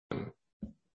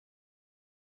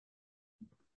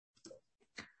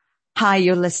Hi,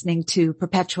 you're listening to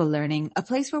Perpetual Learning, a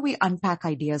place where we unpack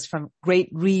ideas from great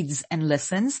reads and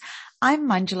listens. I'm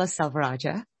Manjula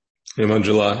Selvaraja. Hey,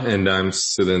 Manjula, and I'm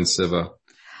Siddhan Siva.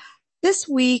 This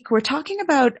week, we're talking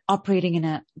about operating in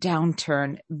a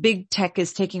downturn. Big tech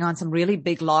is taking on some really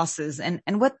big losses, and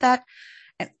what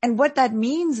that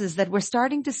means is that we're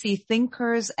starting to see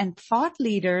thinkers and thought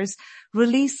leaders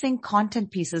releasing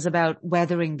content pieces about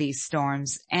weathering these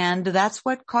storms. And that's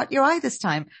what caught your eye this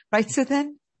time, right,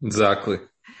 Siddhan? Exactly.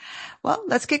 Well,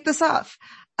 let's kick this off.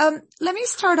 Let me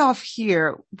start off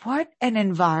here. What an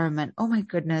environment. Oh my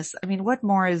goodness. I mean, what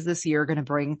more is this year going to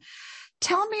bring?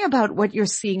 Tell me about what you're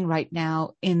seeing right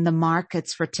now in the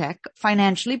markets for tech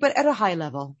financially, but at a high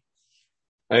level.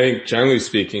 I think generally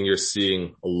speaking, you're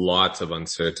seeing a lot of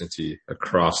uncertainty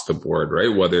across the board,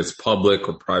 right? Whether it's public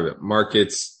or private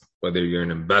markets, whether you're an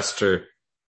investor,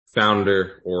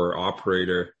 founder or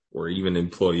operator or even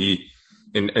employee.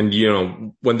 And, you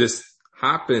know, when this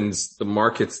happens, the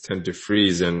markets tend to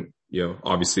freeze and, you know,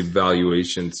 obviously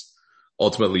valuations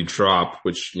ultimately drop,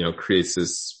 which, you know, creates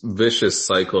this vicious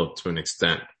cycle to an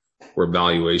extent where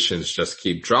valuations just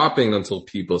keep dropping until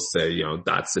people say, you know,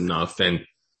 that's enough and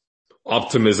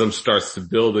optimism starts to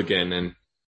build again. And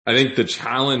I think the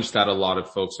challenge that a lot of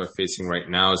folks are facing right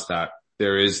now is that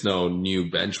there is no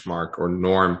new benchmark or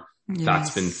norm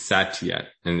that's been set yet.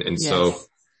 And so,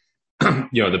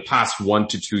 you know, the past 1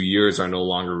 to 2 years are no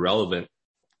longer relevant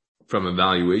from a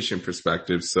valuation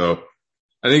perspective. So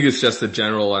I think it's just a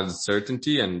general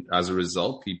uncertainty. And as a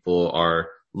result, people are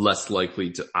less likely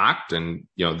to act. And,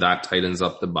 you know, that tightens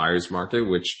up the buyer's market,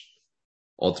 which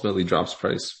ultimately drops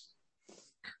price.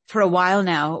 For a while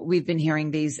now, we've been hearing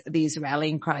these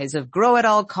rallying cries of grow at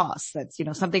all costs. That's, you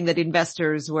know, something that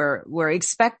investors were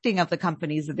expecting of the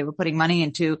companies that they were putting money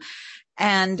into.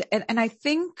 And I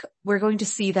think we're going to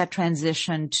see that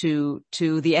transition to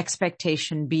the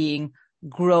expectation being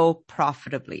grow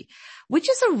profitably, which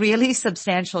is a really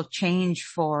substantial change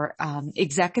for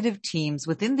executive teams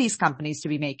within these companies to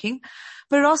be making.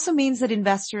 But it also means that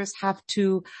investors have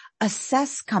to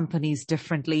assess companies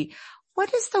differently.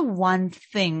 What is the one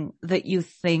thing that you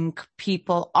think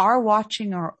people are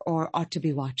watching or ought to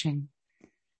be watching?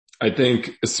 I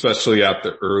think especially at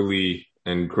the early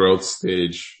and growth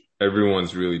stage,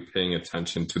 everyone's really paying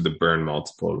attention to the burn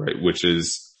multiple, right? Which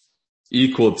is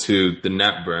equal to the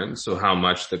net burn. So how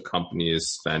much the company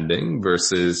is spending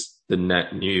versus the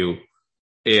net new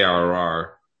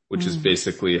ARR, which is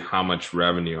basically how much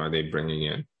revenue are they bringing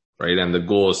in, right? And the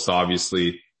goal is to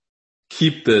obviously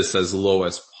keep this as low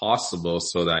as possible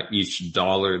so that each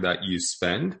dollar that you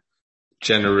spend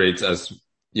generates as,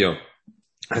 you know,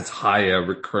 as high a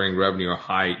recurring revenue or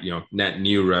high, you know, net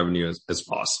new revenue as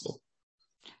possible.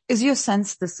 Is your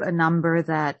sense this a number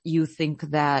that you think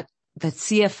that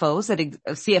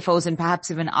CFOs and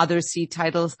perhaps even other C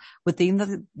titles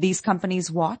within these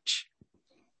companies watch?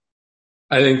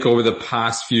 I think over the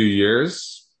past few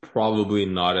years, probably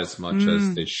not as much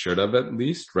as they should have at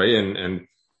least, right? And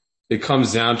it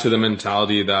comes down to the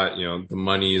mentality that, you know, the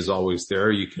money is always there.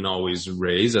 You can always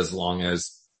raise as long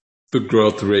as the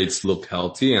growth rates look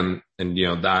healthy and, you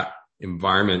know, that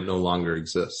environment no longer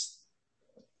exists.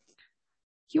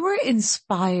 You were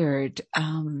inspired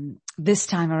this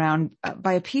time around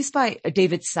by a piece by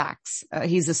David Sachs.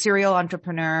 He's a serial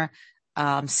entrepreneur,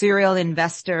 serial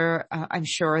investor. I'm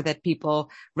sure that people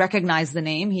recognize the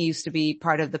name. He used to be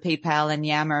part of the PayPal and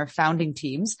Yammer founding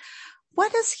teams.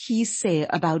 What does he say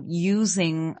about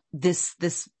using this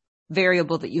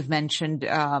variable that you've mentioned,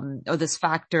 or this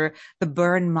factor, the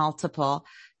burn multiple,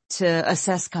 to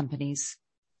assess companies?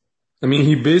 I mean,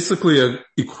 he basically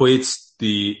equates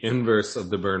the inverse of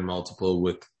the burn multiple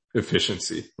with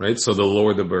efficiency, right? So the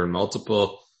lower the burn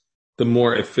multiple, the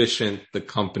more efficient the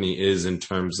company is in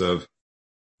terms of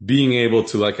being able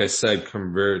to, like I said,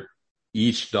 convert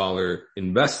each dollar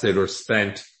invested or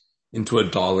spent into a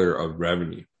dollar of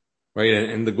revenue, right?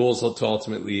 And the goal is to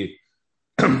ultimately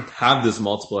have this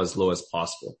multiple as low as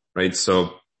possible, right?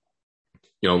 So,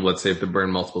 you know, let's say if the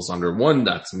burn multiple is under 1,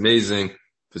 that's amazing.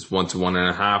 If it's 1 to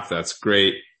 1.5, that's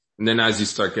great. And then as you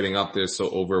start getting up there, so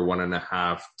over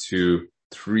 1.5 to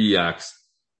 3x,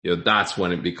 you know, that's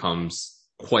when it becomes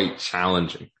quite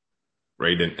challenging,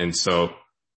 right? And so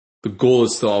the goal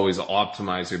is to always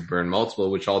optimize your burn multiple,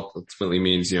 which ultimately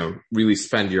means, you know, really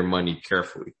spend your money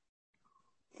carefully.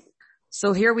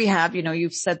 So here we have, you know,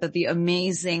 you've said that the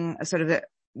amazing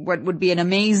what would be an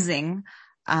amazing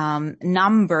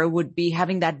number would be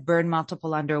having that burn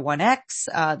multiple under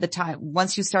 1x. The time,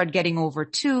 once you start getting over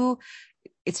 2,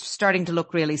 it's starting to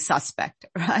look really suspect,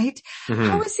 right? Mm-hmm.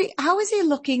 How is he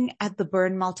looking at the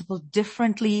burn multiple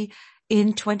differently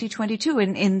in 2022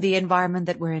 in the environment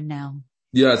that we're in now?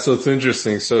 Yeah. So it's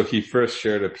interesting. So he first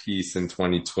shared a piece in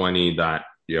 2020 that,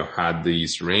 had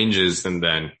these ranges. And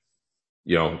then,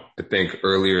 I think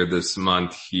earlier this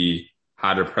month, he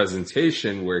had a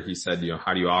presentation where he said,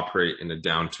 how do you operate in a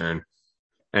downturn?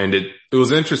 And it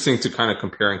was interesting to kind of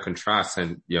compare and contrast.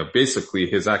 And, basically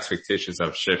his expectations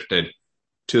have shifted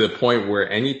to the point where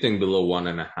anything below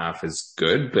 1.5 is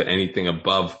good, but anything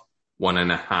above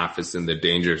 1.5 is in the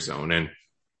danger zone. And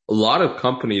a lot of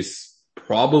companies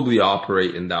probably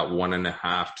operate in that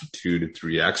 1.5 to 2 to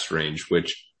 3x range,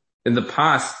 which in the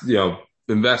past,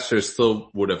 investors still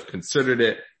would have considered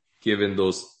it, given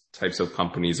those types of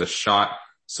companies a shot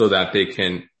so that they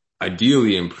can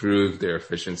ideally improve their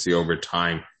efficiency over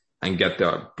time and get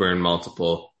the burn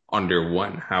multiple under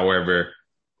 1. However,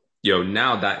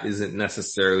 now that isn't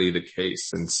necessarily the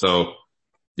case. And so,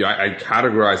 I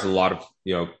categorize a lot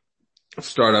of,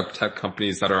 startup tech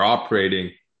companies that are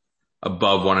operating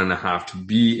above 1.5 to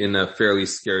be in a fairly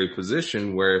scary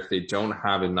position where if they don't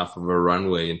have enough of a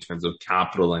runway in terms of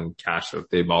capital and cash that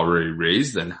they've already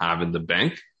raised and have in the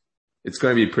bank, it's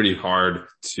going to be pretty hard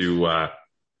to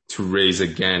raise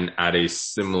again at a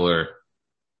similar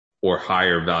or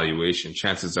higher valuation.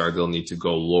 Chances are they'll need to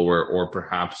go lower or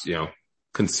perhaps,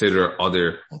 consider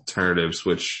other alternatives,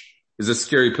 which is a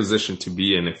scary position to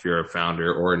be in if you're a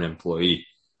founder or an employee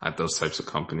at those types of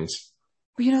companies.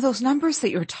 Those numbers that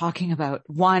you're talking about,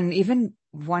 1, even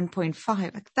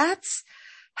 1.5, like that's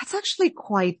actually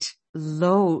quite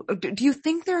low. Do you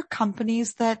think there are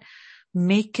companies that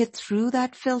make it through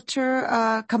that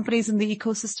filter, companies in the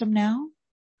ecosystem now?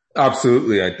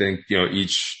 Absolutely. I think,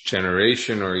 each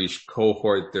generation or each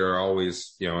cohort, there are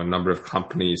always, a number of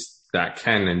companies that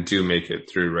can and do make it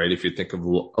through, right? If you think of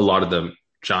a lot of the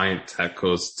giant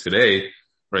techcos today,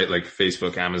 right? Like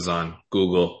Facebook, Amazon,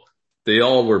 Google, they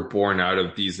all were born out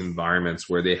of these environments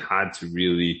where they had to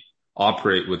really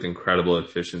operate with incredible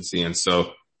efficiency. And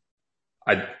so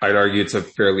I'd argue it's a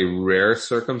fairly rare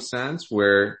circumstance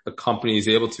where a company is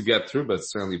able to get through, but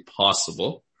it's certainly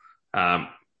possible.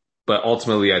 But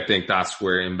ultimately, I think that's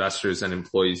where investors and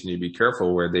employees need to be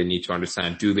careful, where they need to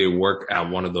understand, do they work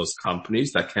at one of those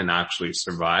companies that can actually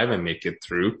survive and make it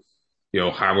through,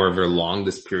 however long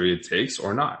this period takes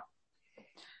or not?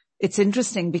 It's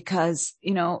interesting because,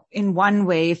 in one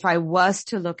way, if I was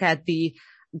to look at the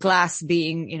glass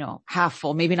being, half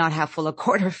full, maybe not half full, a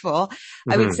quarter full,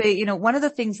 I would say, one of the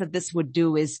things that this would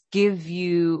do is give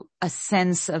you a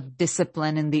sense of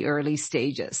discipline in the early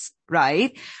stages,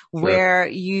 right? Sure. Where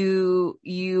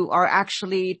you are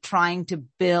actually trying to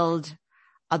build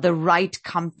the right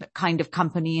kind of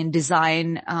company and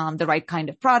design, the right kind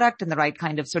of product and the right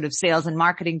kind of sort of sales and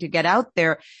marketing to get out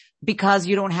there, because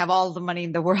you don't have all the money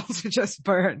in the world to just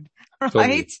burn,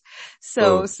 right?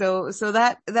 So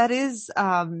that is,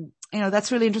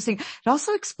 that's really interesting. It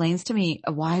also explains to me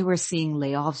why we're seeing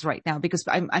layoffs right now, because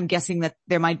I'm guessing that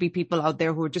there might be people out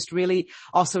there who are just really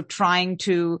also trying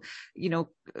to,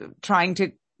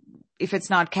 if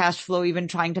it's not cash flow, even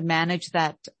trying to manage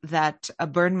that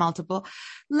burn multiple.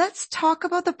 Let's talk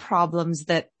about the problems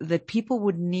that people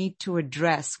would need to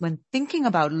address when thinking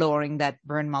about lowering that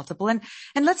burn multiple. And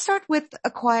let's start with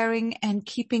acquiring and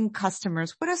keeping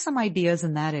customers. What are some ideas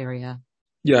in that area?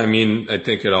 Yeah, I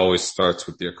think it always starts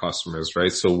with your customers,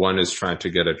 right? So one is trying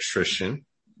to get attrition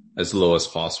as low as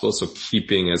possible. So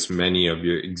keeping as many of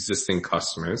your existing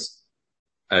customers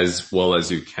as well as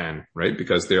you can, right?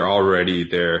 Because they're already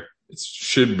there. It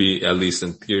should be, at least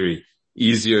in theory,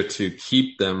 easier to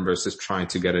keep them versus trying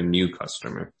to get a new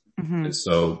customer. Mm-hmm. And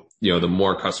so, the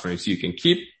more customers you can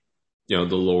keep, the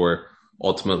lower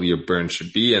ultimately your burn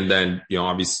should be. And then,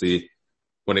 obviously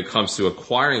when it comes to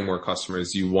acquiring more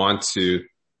customers, you want to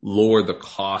lower the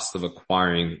cost of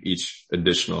acquiring each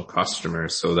additional customer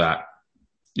so that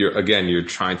you're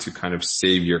trying to kind of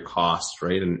save your cost,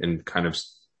 right? And kind of,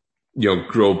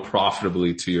 grow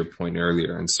profitably, to your point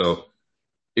earlier. And so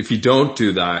if you don't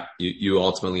do that, you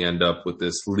ultimately end up with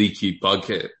this leaky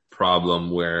bucket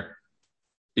problem where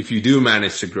if you do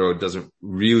manage to grow, it doesn't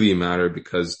really matter,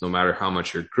 because no matter how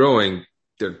much you're growing,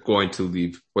 they're going to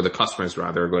leave, or the customers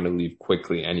rather are going to leave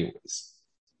quickly anyways.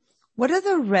 What are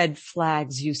the red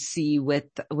flags you see with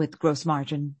gross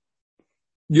margin?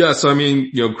 Yeah. So,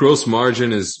 gross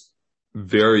margin is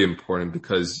very important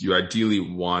because you ideally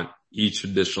want each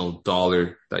additional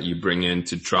dollar that you bring in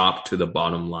to drop to the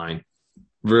bottom line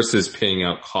versus paying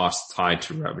out costs tied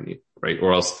to revenue, right?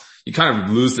 Or else you kind of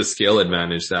lose the scale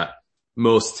advantage that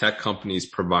most tech companies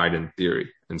provide in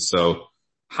theory. And so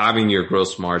having your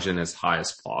gross margin as high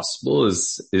as possible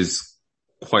is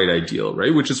quite ideal,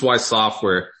 right? Which is why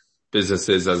software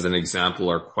businesses, as an example,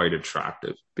 are quite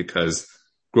attractive because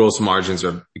gross margins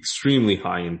are extremely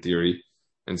high in theory.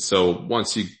 And so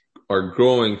once you are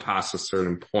growing past a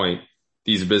certain point,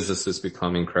 these businesses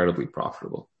become incredibly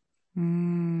profitable.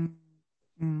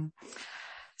 Mm-hmm.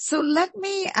 So let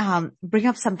me bring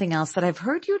up something else that I've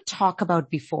heard you talk about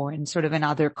before in sort of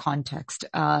another context,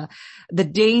 the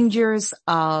dangers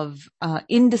of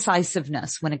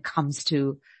indecisiveness when it comes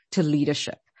to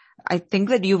leadership. I think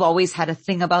that you've always had a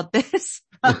thing about this,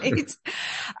 right?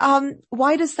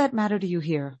 Why does that matter to you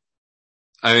here?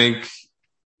 I think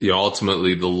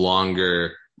ultimately the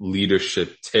longer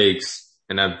leadership takes,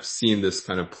 and I've seen this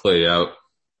kind of play out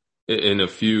in a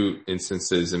few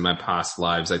instances in my past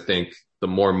lives, I think the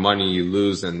more money you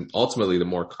lose and ultimately the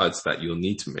more cuts that you'll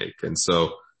need to make. And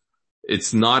so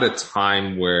it's not a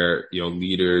time where,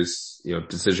 leaders,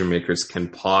 decision makers can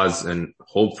pause and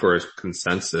hope for a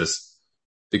consensus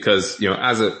because,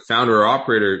 as a founder or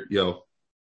operator,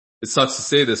 it sucks to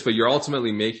say this, but you're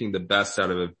ultimately making the best out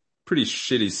of a pretty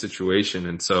shitty situation.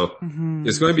 And so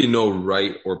there's going to be no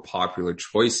right or popular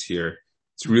choice here.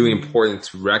 It's really important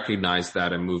to recognize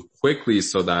that and move quickly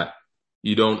so that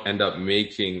you don't end up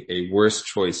making a worse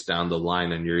choice down the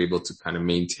line, and you're able to kind of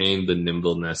maintain the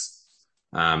nimbleness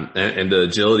and the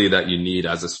agility that you need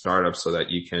as a startup so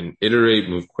that you can iterate,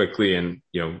 move quickly, and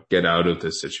get out of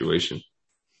this situation.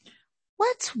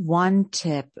 What's one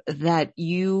tip that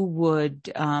you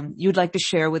would you'd like to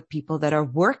share with people that are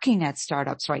working at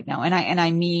startups right now? And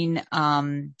I mean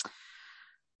I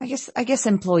guess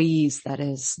employees, that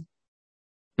is.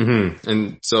 Mm-hmm.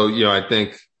 And so I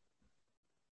think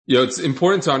it's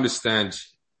important to understand,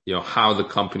 how the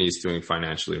company is doing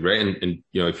financially, right? And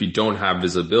if you don't have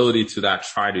visibility to that,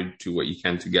 try to do what you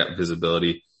can to get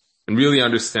visibility and really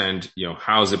understand,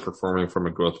 how is it performing from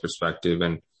a growth perspective,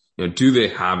 and, do they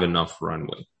have enough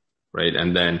runway, right?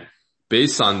 And then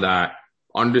based on that,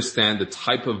 understand the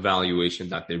type of valuation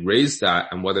that they raised at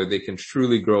and whether they can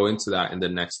truly grow into that in the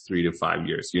next 3 to 5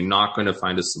 years. You're not going to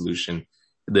find a solution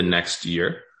the next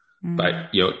year. But,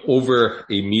 over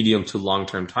a medium to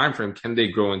long-term time frame, can they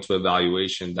grow into a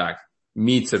valuation that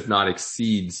meets, if not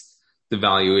exceeds, the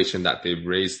valuation that they've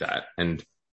raised at? And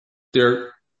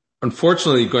they're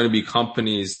unfortunately going to be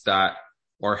companies that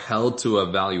are held to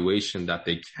a valuation that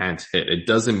they can't hit. It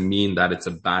doesn't mean that it's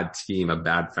a bad team, a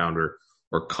bad founder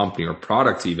or company or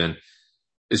product even.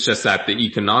 It's just that the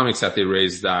economics that they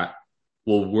raise that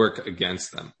will work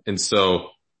against them. And so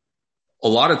a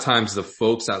lot of times the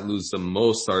folks that lose the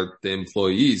most are the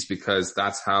employees, because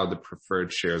that's how the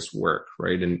preferred shares work,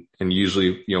 right? And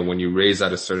usually, when you raise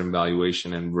at a certain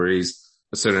valuation and raise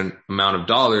a certain amount of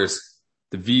dollars,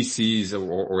 the VCs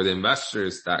or the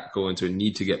investors that go into it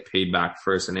need to get paid back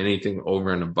first, and anything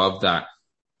over and above that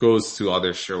goes to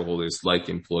other shareholders like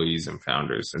employees and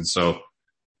founders. And so,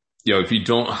 if you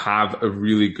don't have a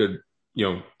really good,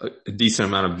 a decent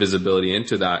amount of visibility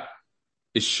into that,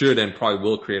 it should and probably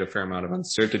will create a fair amount of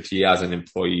uncertainty as an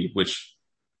employee, which,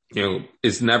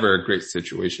 is never a great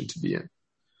situation to be in.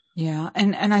 Yeah.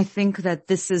 And I think that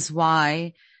this is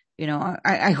why,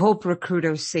 I hope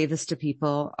recruiters say this to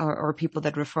people or people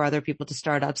that refer other people to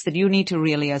startups, that you need to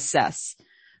really assess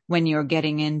when you're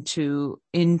getting into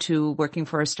working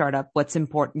for a startup, what's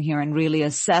important here, and really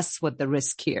assess what the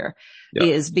risk here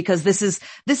is, because this is,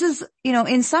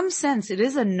 in some sense, it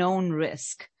is a known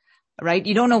risk. Right?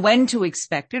 You don't know when to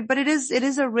expect it, but it is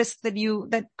a risk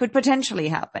that could potentially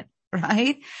happen,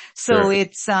 right? So sure.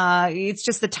 It's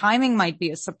just the timing might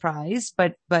be a surprise,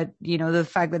 but, the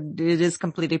fact that it is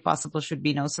completely possible should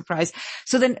be no surprise.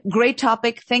 So then, great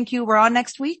topic. Thank you. We're on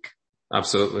next week.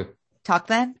 Absolutely. Talk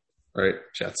then. All right.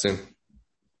 Chat soon.